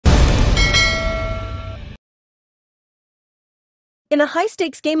In a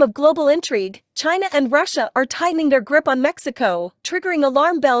high-stakes game of global intrigue, China and Russia are tightening their grip on Mexico, triggering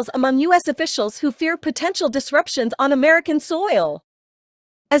alarm bells among U.S. officials who fear potential disruptions on American soil.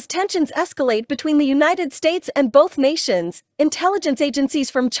 As tensions escalate between the United States and both nations, intelligence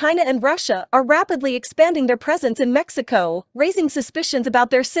agencies from China and Russia are rapidly expanding their presence in Mexico, raising suspicions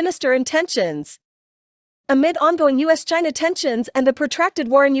about their sinister intentions. Amid ongoing U.S. China tensions and the protracted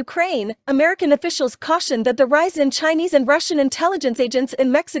war in Ukraine, American officials cautioned that the rise in Chinese and Russian intelligence agents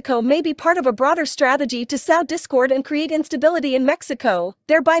in Mexico may be part of a broader strategy to sow discord and create instability in Mexico,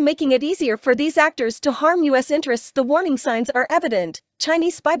 thereby making it easier for these actors to harm U.S. interests. The warning signs are evident.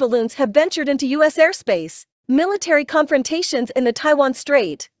 Chinese spy balloons have ventured into U.S. airspace. Military confrontations in the Taiwan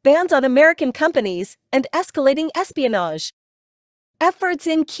Strait, bans on American companies, and escalating espionage efforts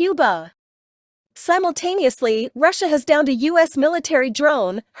in Cuba. Simultaneously, Russia has downed a U.S. military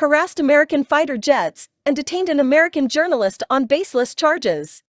drone, harassed American fighter jets, and detained an American journalist on baseless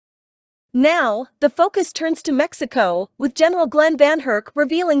charges. Now, the focus turns to Mexico, with General Glenn Van Herk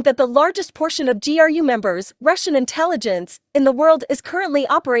revealing that the largest portion of GRU members, Russian intelligence, in the world is currently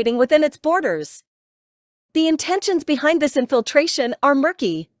operating within its borders. The intentions behind this infiltration are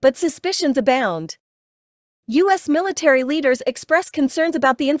murky, but suspicions abound. U.S. military leaders express concerns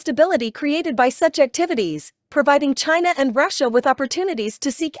about the instability created by such activities, providing China and Russia with opportunities to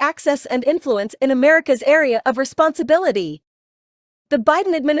seek access and influence in America's area of responsibility. The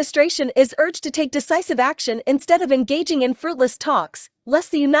Biden administration is urged to take decisive action instead of engaging in fruitless talks,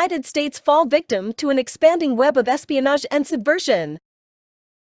 lest the United States fall victim to an expanding web of espionage and subversion.